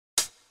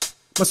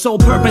My sole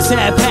purpose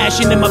had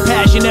passion and my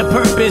passion had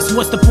purpose.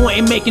 What's the point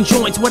in making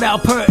joints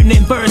without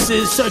pertinent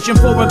verses? Searching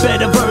for a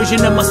better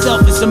version of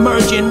myself is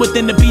emerging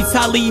within the beats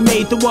Tali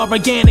made through our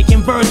organic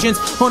convergence.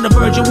 On the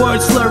verge of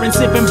word slurring,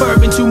 sipping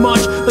bourbon too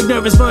much, like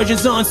nervous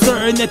virgins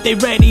uncertain that they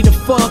ready to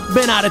fuck.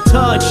 Been out of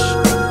touch,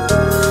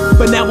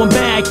 but now I'm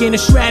back, and a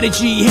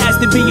strategy has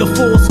to be a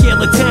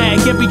full-scale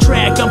attack. Every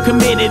track I'm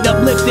committed,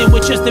 uplifting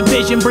with just a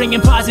vision, bringing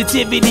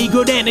positivity.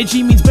 Good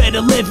energy means better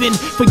living,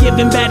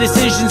 forgiving bad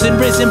decisions and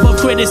risen above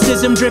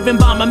criticism. Driven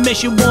by my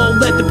mission, won't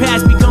let the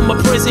past become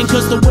a prison,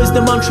 cause the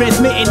wisdom I'm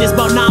transmitting is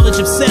about knowledge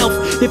of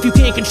self. If you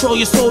can't control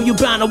your soul, you're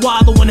bound to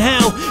wallow in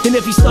hell. And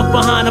if you stuck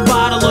behind a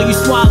bottle or you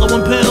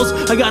swallowing pills,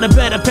 I got a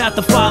better path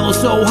to follow,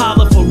 so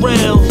holla for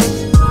real.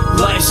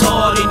 Life's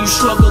hard and you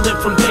struggling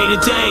from day to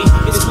day.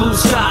 It's blue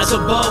skies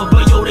above,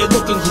 but yo, they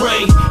looking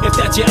gray. If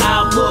that's your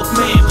outlook,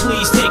 man,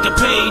 please take a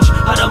page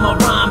out of my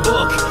rhyme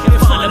book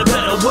and find a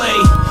better way.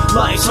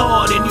 Life's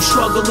hard and you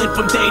struggling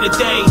from day to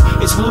day.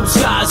 It's blue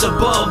skies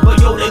above, but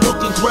yo, they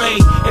looking gray.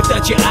 If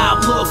that's your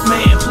outlook,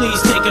 man,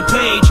 please take a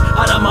page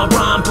out of my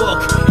rhyme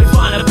book and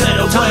find a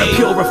better way. Time to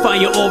purify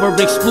your aura,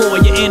 explore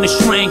your inner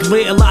strength,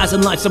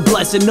 realizing life's a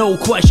blessing, no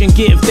question,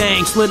 give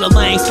thanks. Little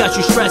angst got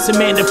you stressing,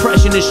 man,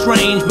 depression is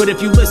strange, but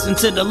if you listen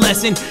to the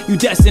lesson, you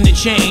destined to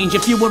change.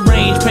 If you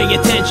arrange, pay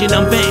attention,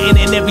 I'm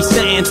venting in every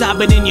sentence. I've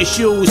been in your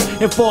shoes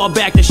and fall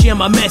back to share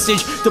my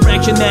message.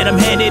 Direction that I'm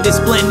headed is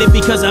splendid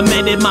because I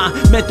mended my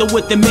method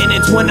with the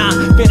minutes. When I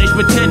finish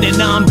pretending,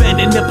 now I'm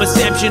bending the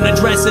perception,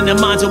 addressing the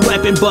mind's a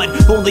weapon, but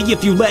only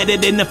if you let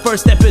it. And the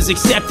first step is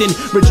accepting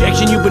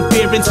rejection you've been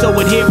fearing, so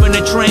adhering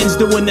to trends,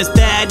 doing this,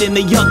 that, and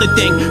the other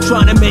thing,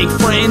 trying to make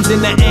friends.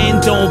 In the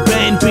end, don't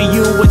bend, be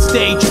you and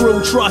stay true.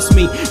 Trust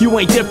me, you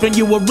ain't different,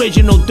 you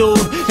original, dude,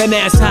 and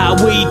that's how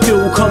we do.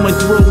 Coming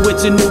through,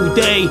 it's a new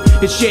day.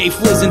 It's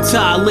JFliz and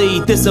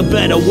Tali, this a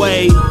better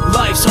way.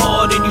 Life's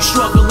hard and you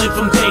struggling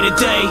from day to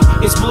day.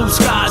 It's blue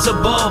skies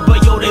above,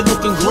 but yo, they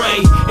looking gray.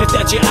 If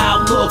that's your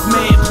outlook,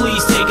 man,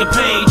 please take a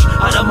page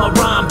out of my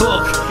rhyme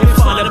book and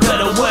find a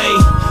better way.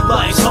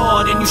 Life's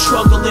hard and you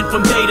struggling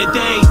from day to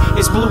day.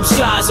 It's blue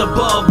skies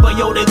above, but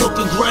yo, they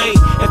looking gray.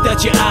 If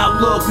that's your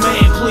outlook,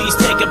 man, please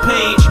take a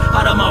page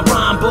out of my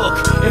rhyme book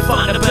and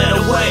find a better